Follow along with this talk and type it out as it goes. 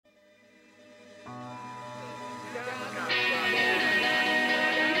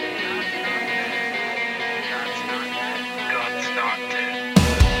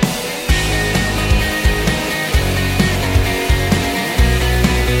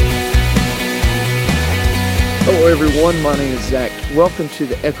Hello everyone, my name is Zach. Welcome to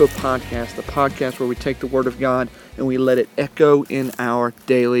the Echo Podcast, the podcast where we take the Word of God and we let it echo in our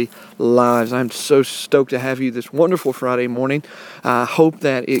daily lives. I'm so stoked to have you this wonderful Friday morning. I hope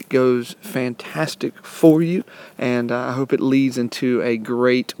that it goes fantastic for you, and I hope it leads into a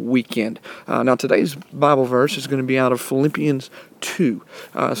great weekend. Now today's Bible verse is going to be out of Philippians 2.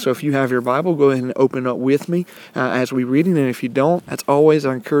 So if you have your Bible, go ahead and open it up with me as we read it, and if you don't, as always,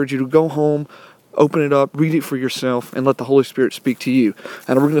 I encourage you to go home, open it up, read it for yourself, and let the Holy Spirit speak to you.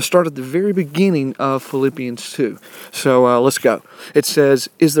 And we're going to start at the very beginning of Philippians 2. So let's go. It says,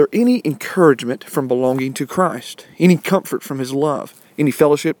 "Is there any encouragement from belonging to Christ? Any comfort from His love? Any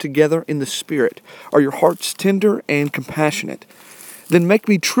fellowship together in the Spirit? Are your hearts tender and compassionate? Then make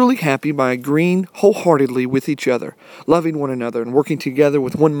me truly happy by agreeing wholeheartedly with each other, loving one another, and working together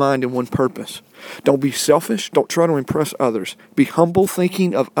with one mind and one purpose. Don't be selfish. Don't try to impress others. Be humble,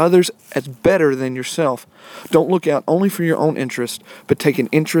 thinking of others as better than yourself. Don't look out only for your own interest, but take an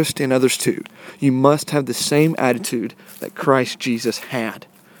interest in others too. You must have the same attitude that Christ Jesus had."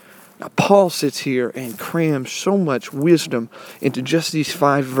 Now, Paul sits here and crams so much wisdom into just these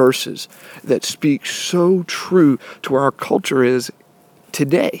 5 verses that speak so true to where our culture is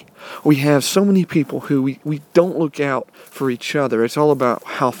today. We have so many people who we don't look out for each other. It's all about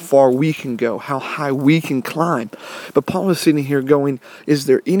how far we can go, how high we can climb. But Paul is sitting here going, is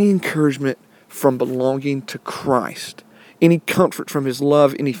there any encouragement from belonging to Christ? Any comfort from His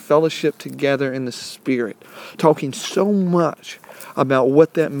love? Any fellowship together in the Spirit? Talking so much about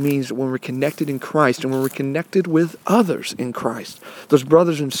what that means when we're connected in Christ and when we're connected with others in Christ. Those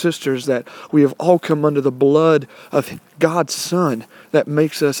brothers and sisters that we have all come under the blood of God's Son that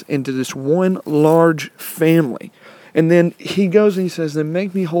makes us into this one large family. And then he goes and he says, "Then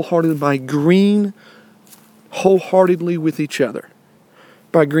make me wholehearted by agreeing wholeheartedly with each other."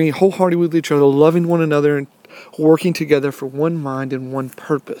 By agreeing wholeheartedly with each other, loving one another, and working together for one mind and one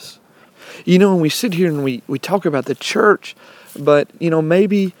purpose. You know, when we sit here and we talk about the church, but,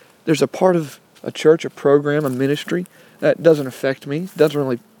 maybe there's a part of a church, a program, a ministry that doesn't affect me, doesn't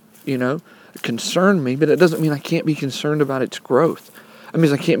really, concern me, but it doesn't mean I can't be concerned about its growth. It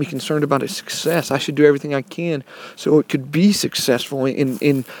means I can't be concerned about its success. I should do everything I can so it could be successful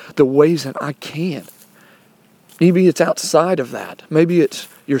in the ways that I can. Maybe it's outside of that. Maybe it's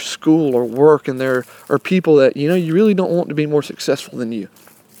your school or work, and there are people that, you really don't want to be more successful than you.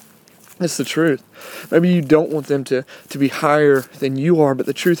 That's the truth. Maybe you don't want them to be higher than you are, but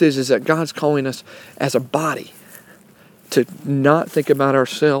the truth is that God's calling us as a body to not think about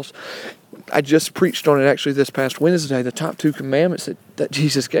ourselves. I just preached on it actually this past Wednesday, the top 2 commandments that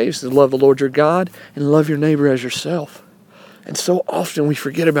Jesus gave us, to love the Lord your God and love your neighbor as yourself. And so often we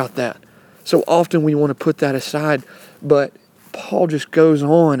forget about that. So often we want to put that aside, but Paul just goes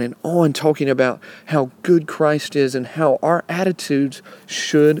on and on talking about how good Christ is and how our attitudes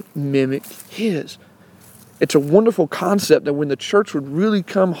should mimic His. It's a wonderful concept that when the church would really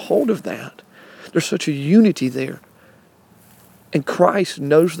come hold of that, there's such a unity there. And Christ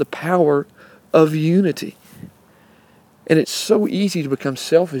knows the power of unity. And it's so easy to become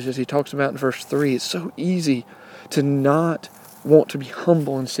selfish, as he talks about in verse 3. It's so easy to not want to be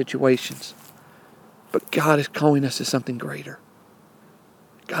humble in situations. But God is calling us to something greater.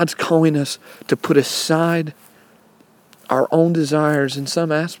 God's calling us to put aside our own desires in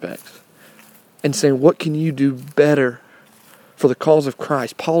some aspects and saying, what can you do better for the cause of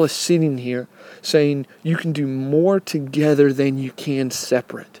Christ? Paul is sitting here saying, you can do more together than you can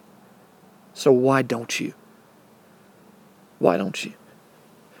separate. So why don't you? Why don't you?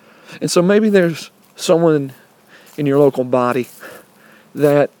 And so maybe there's someone in your local body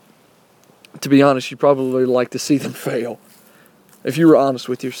that, to be honest, you probably like to see them fail. If you were honest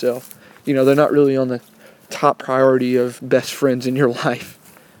with yourself, they're not really on the top priority of best friends in your life.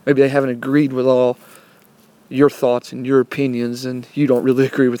 Maybe they haven't agreed with all your thoughts and your opinions, and you don't really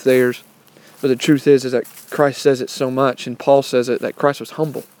agree with theirs. But the truth is that Christ says it so much, and Paul says it, that Christ was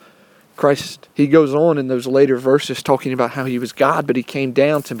humble. Christ, he goes on in those later verses talking about how he was God, but he came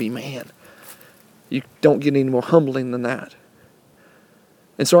down to be man. You don't get any more humbling than that.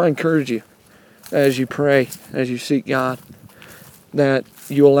 And so I encourage you, as you pray, as you seek God, that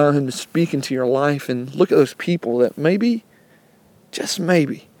you allow Him to speak into your life and look at those people that maybe, just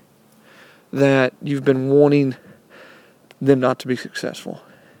maybe, that you've been wanting them not to be successful.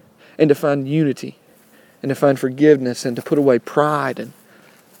 And to find unity, and to find forgiveness, and to put away pride and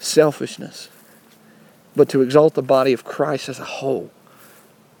selfishness. But to exalt the body of Christ as a whole.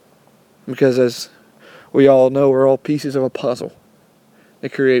 Because as we all know, we're all pieces of a puzzle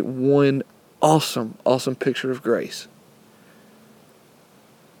that create one awesome, awesome picture of grace.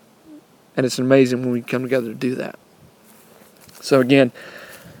 And it's amazing when we come together to do that. So again,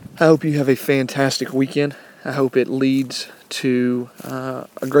 I hope you have a fantastic weekend. I hope it leads to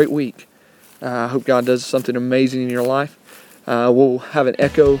a great week. I hope God does something amazing in your life. We'll have an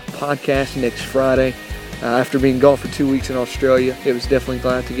Echo podcast next Friday. After being gone for 2 weeks in Australia, it was definitely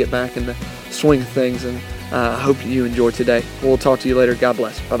glad to get back in the swing of things, and I hope you enjoyed today. We'll talk to you later. God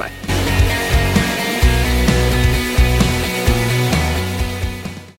bless. Bye-bye.